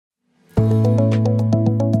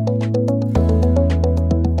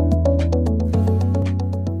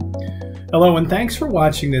Hello and thanks for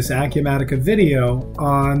watching this Acumatica video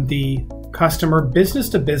on the customer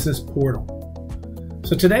business-to-business portal.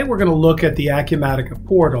 So today we're going to look at the Acumatica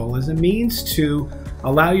portal as a means to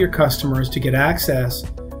allow your customers to get access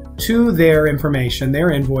to their information,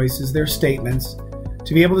 their invoices, their statements,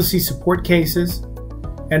 to be able to see support cases,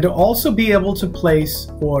 and to also be able to place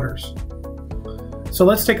orders. So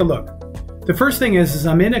let's take a look. The first thing is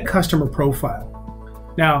I'm in a customer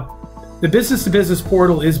profile. Now, the business-to-business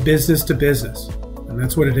portal is business-to-business, and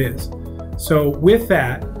that's what it is. So with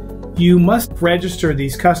that, you must register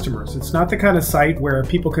these customers. It's not the kind of site where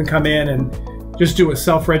people can come in and just do a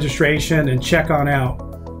self-registration and check on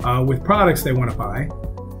out with products they want to buy.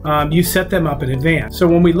 You set them up in advance. So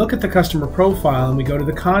when we look at the customer profile and we go to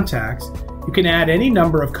the contacts, you can add any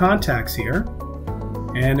number of contacts here.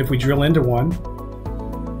 And if we drill into one,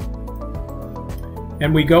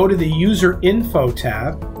 and we go to the user info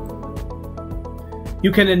tab,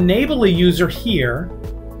 you can enable a user here,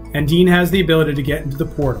 and Dean has the ability to get into the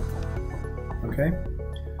portal. Okay.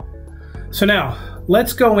 So now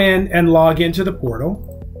let's go in and log into the portal.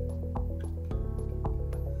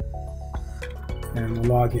 And we'll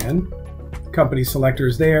log in. Company selector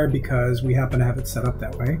is there because we happen to have it set up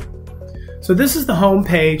that way. So this is the home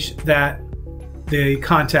page that the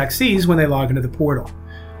contact sees when they log into the portal.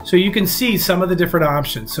 So you can see some of the different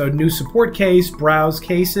options. So new support case, browse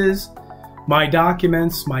cases, my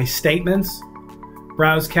documents, my statements,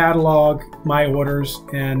 browse catalog, my orders,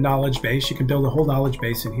 and knowledge base. You can build a whole knowledge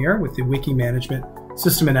base in here with the wiki management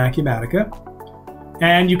system in Acumatica.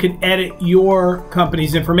 And you can edit your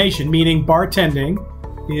company's information, meaning bartending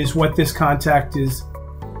is what this contact is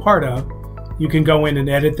part of. You can go in and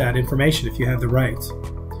edit that information if you have the rights.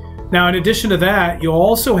 Now, in addition to that, you'll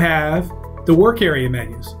also have the work area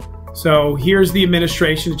menus. So here's the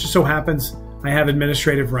administration. It just so happens I have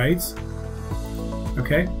administrative rights.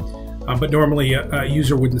 Okay, but normally a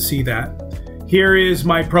user wouldn't see that. Here is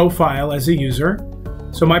my profile as a user.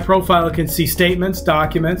 So my profile can see statements,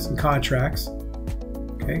 documents, and contracts.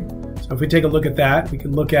 Okay, so if we take a look at that, we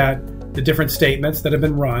can look at the different statements that have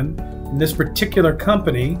been run. In this particular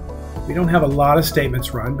company, we don't have a lot of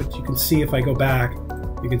statements run, but you can see if I go back,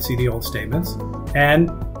 you can see the old statements. And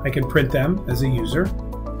I can print them as a user.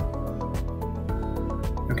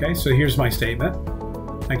 Okay, so here's my statement.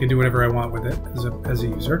 I can do whatever I want with it as a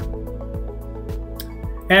user.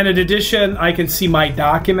 And in addition, I can see my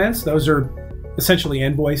documents. Those are essentially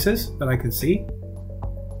invoices that I can see.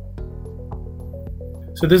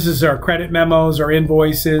 So this is our credit memos, our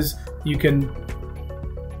invoices. The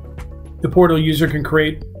portal user can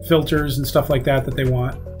create filters and stuff like that they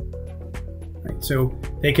want. Right, so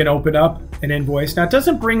they can open up an invoice. Now, it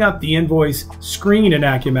doesn't bring up the invoice screen in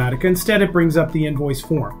Acumatica. Instead, it brings up the invoice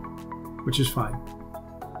form, which is fine.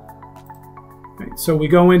 Right, so we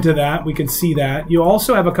go into that. We can see that. You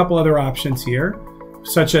also have a couple other options here,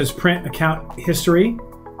 such as print account history.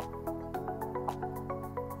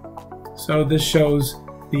 So this shows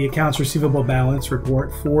the accounts receivable balance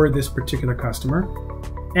report for this particular customer.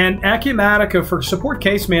 And Acumatica, for support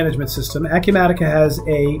case management system, Acumatica has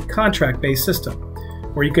a contract-based system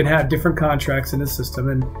where you can have different contracts in the system,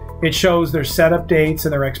 and it shows their setup dates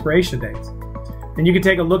and their expiration dates. And you can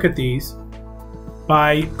take a look at these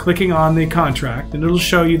by clicking on the contract, and it'll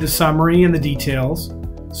show you the summary and the details.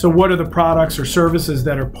 So what are the products or services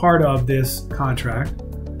that are part of this contract,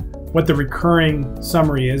 what the recurring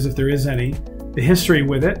summary is, if there is any, the history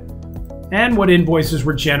with it, and what invoices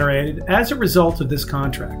were generated as a result of this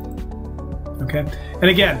contract. Okay, and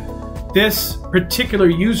again, this particular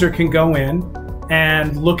user can go in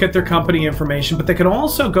and look at their company information, but they can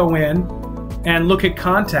also go in and look at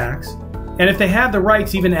contacts, and if they have the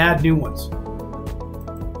rights, even add new ones.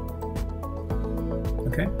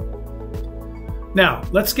 Okay. Now,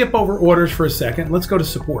 let's skip over orders for a second. Let's go to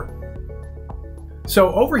support.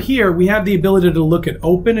 So over here, we have the ability to look at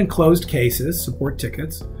open and closed cases, support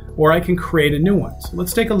tickets, or I can create a new one. So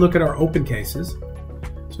let's take a look at our open cases.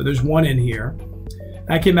 So there's one in here.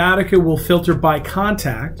 Acumatica will filter by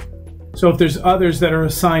contact. So if there's others that are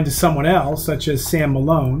assigned to someone else, such as Sam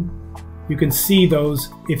Malone, you can see those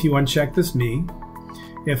if you uncheck this me.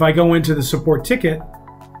 If I go into the support ticket,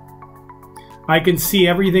 I can see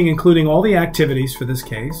everything, including all the activities for this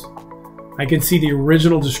case. I can see the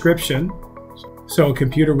original description. So a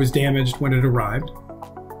computer was damaged when it arrived.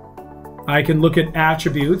 I can look at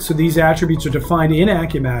attributes. So these attributes are defined in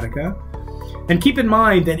Acumatica. And keep in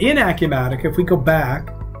mind that in Acumatica, if we go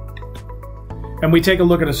back and we take a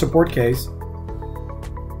look at a support case,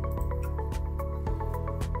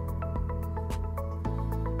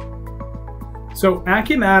 so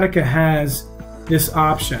Acumatica has this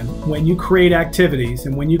option when you create activities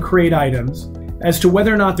and when you create items as to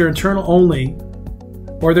whether or not they're internal only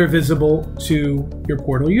or they're visible to your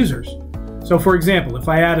portal users. So for example, if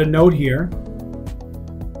I add a note here,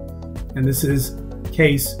 and this is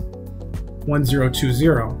case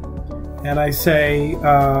 1020, and I say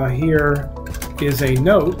here is a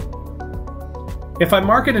note, if I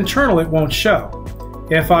mark it internal, it won't show.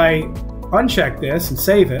 If I uncheck this and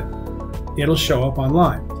save it, it'll show up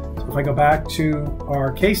online. So if I go back to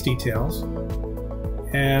our case details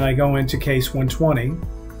and I go into case 120,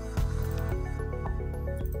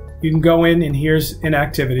 you can go in and here's in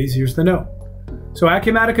activities, here's the note. So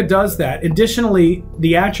Acumatica does that. Additionally,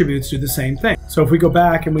 the attributes do the same thing. So if we go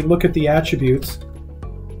back and we look at the attributes,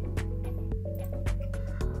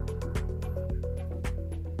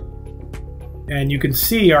 and you can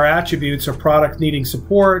see our attributes are product needing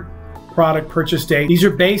support, product purchase date. These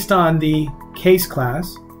are based on the case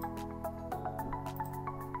class.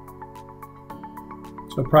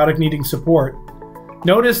 So product needing support.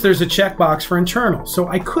 Notice there's a checkbox for internal. So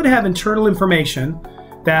I could have internal information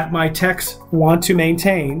that my techs want to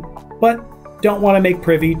maintain, but don't want to make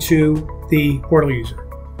privy to the portal user.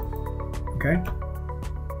 Okay.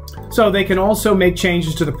 So they can also make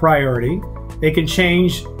changes to the priority. They can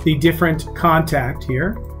change the different contact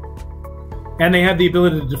here, and they have the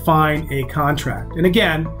ability to define a contract. And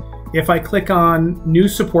again, if I click on new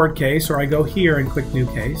support case, or I go here and click new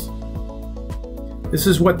case, this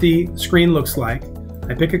is what the screen looks like.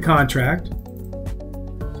 I pick a contract,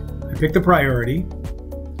 I pick the priority,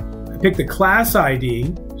 I pick the class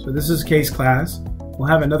ID, so this is case class. We'll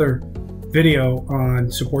have another video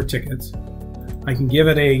on support tickets. I can give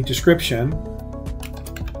it a description.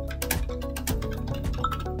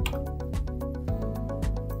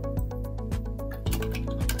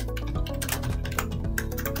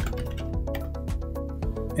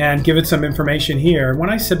 And give it some information here. When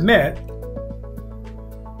I submit,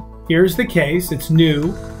 here's the case. It's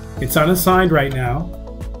new. It's unassigned right now.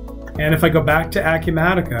 And if I go back to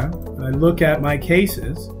Acumatica and I look at my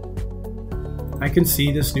cases, I can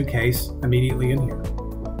see this new case immediately in here.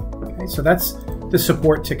 Okay, so that's the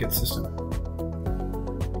support ticket system.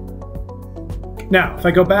 Now, if I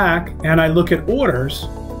go back and I look at orders,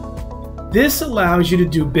 this allows you to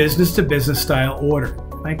do business-to-business style order.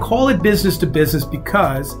 I call it business-to-business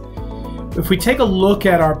because if we take a look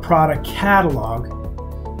at our product catalog,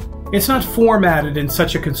 it's not formatted in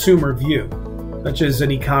such a consumer view, such as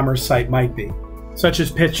an e-commerce site might be, such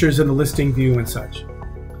as pictures in the listing view and such.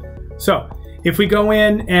 So if we go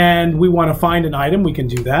in and we want to find an item, we can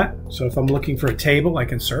do that. So if I'm looking for a table, I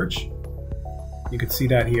can search. You can see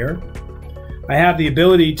that here. I have the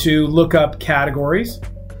ability to look up categories.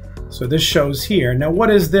 So this shows here. Now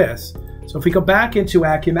what is this? So if we go back into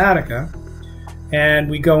Acumatica and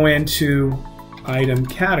we go into item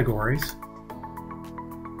categories,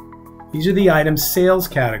 these are the item sales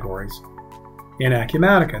categories in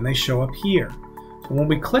Acumatica, and they show up here. So when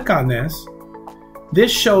we click on this,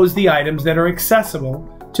 this shows the items that are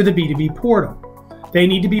accessible to the B2B portal. They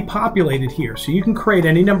need to be populated here. So you can create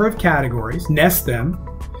any number of categories, nest them,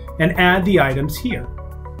 and add the items here.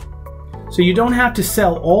 So you don't have to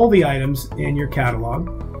sell all the items in your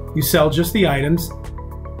catalog. You sell just the items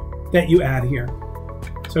that you add here.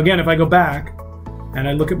 So again, if I go back and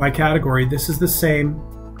I look at my category, this is the same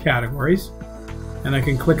categories. And I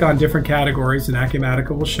can click on different categories and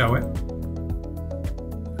Acumatica will show it.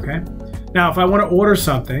 Okay. Now, if I want to order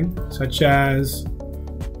something, such as,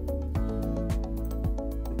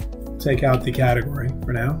 take out the category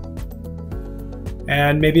for now,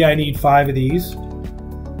 and maybe I need 5 of these,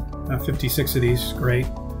 56 of these, great,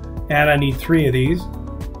 and I need 3 of these.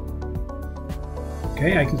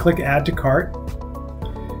 Okay, I can click Add to Cart.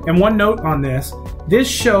 And one note on this, this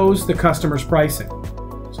shows the customer's pricing.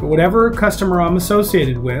 So whatever customer I'm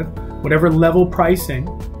associated with, whatever level pricing,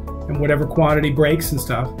 and whatever quantity breaks and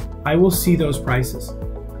stuff, I will see those prices.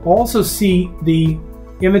 I'll also see the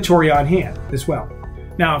inventory on hand as well.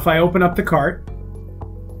 Now, if I open up the cart,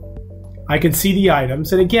 I can see the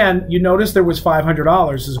items. And again, you notice there was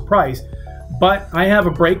 $500 as a price, but I have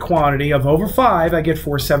a break quantity of over 5, I get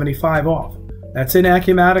 $475 off. That's in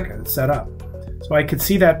Acumatica, it's set up. So I could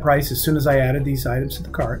see that price as soon as I added these items to the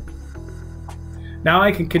cart. Now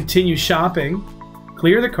I can continue shopping,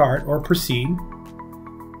 clear the cart, or proceed.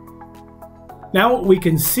 Now what we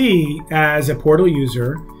can see as a portal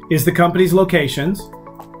user is the company's locations.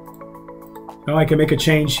 Now I can make a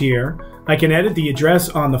change here. I can edit the address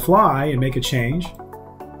on the fly and make a change.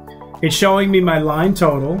 It's showing me my line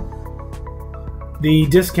total, the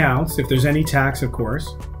discounts, if there's any tax, of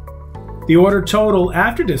course, the order total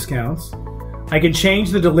after discounts. I can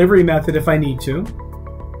change the delivery method if I need to,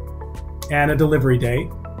 and a delivery date.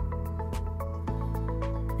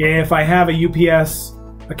 If I have a UPS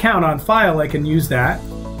account on file, I can use that.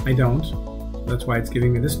 I don't. That's why it's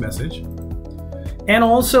giving me this message. And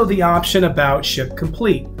also the option about ship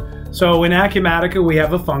complete. So in Acumatica, we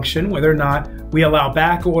have a function, whether or not we allow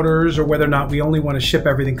back orders or whether or not we only want to ship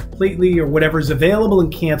everything completely or whatever is available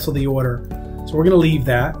and cancel the order. So we're going to leave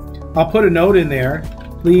that. I'll put a note in there.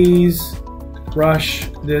 Please rush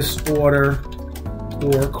this order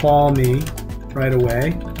or call me right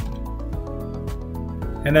away.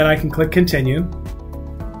 And then I can click continue.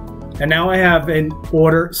 And now I have an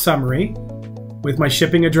order summary with my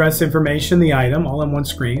shipping address information, the item, all on one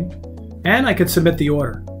screen. And I can submit the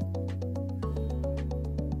order.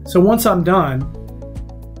 So once I'm done,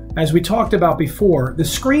 as we talked about before, the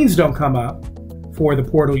screens don't come up for the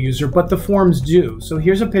portal user, but the forms do. So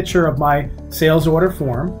here's a picture of my sales order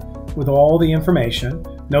form with all the information.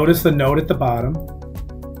 Notice the note at the bottom.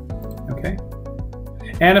 Okay.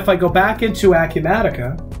 And if I go back into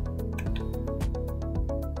Acumatica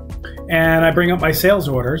and I bring up my sales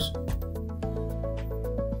orders,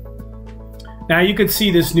 now you can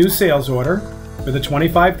see this new sales order for the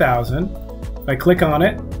 $25,000. If I click on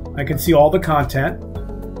it, I can see all the content.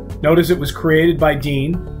 Notice it was created by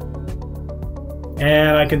Dean.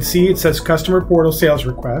 And I can see it says Customer Portal Sales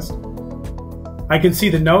Request. I can see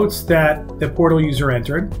the notes that the portal user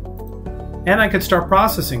entered. And I can start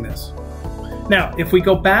processing this. Now, if we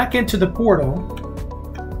go back into the portal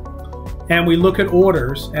and we look at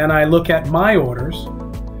orders and I look at my orders,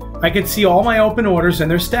 I can see all my open orders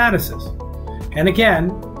and their statuses. And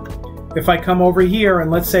again, if I come over here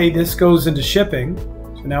and let's say this goes into shipping,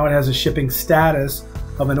 so now it has a shipping status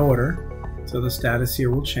of an order. So the status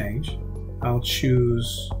here will change. I'll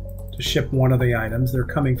choose to ship one of the items. They're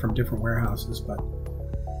coming from different warehouses, but.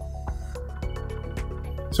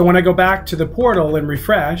 So when I go back to the portal and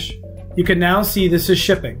refresh, you can now see this is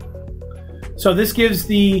shipping. So this gives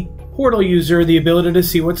the portal user the ability to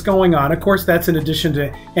see what's going on. Of course, that's in addition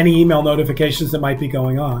to any email notifications that might be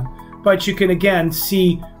going on. But you can again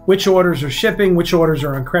see which orders are shipping, which orders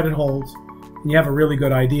are on credit holds, and you have a really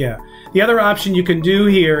good idea. The other option you can do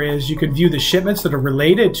here is you can view the shipments that are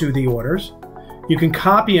related to the orders. You can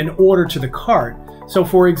copy an order to the cart. So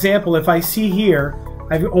for example, if I see here,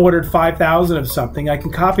 I've ordered 5,000 of something, I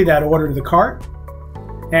can copy that order to the cart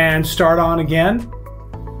and start on again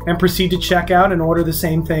and proceed to check out and order the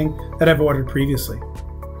same thing that I've ordered previously.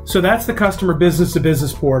 So that's the customer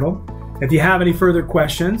business-to-business portal. If you have any further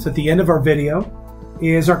questions, at the end of our video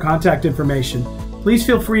is our contact information. Please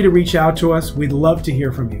feel free to reach out to us. We'd love to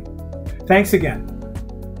hear from you. Thanks again.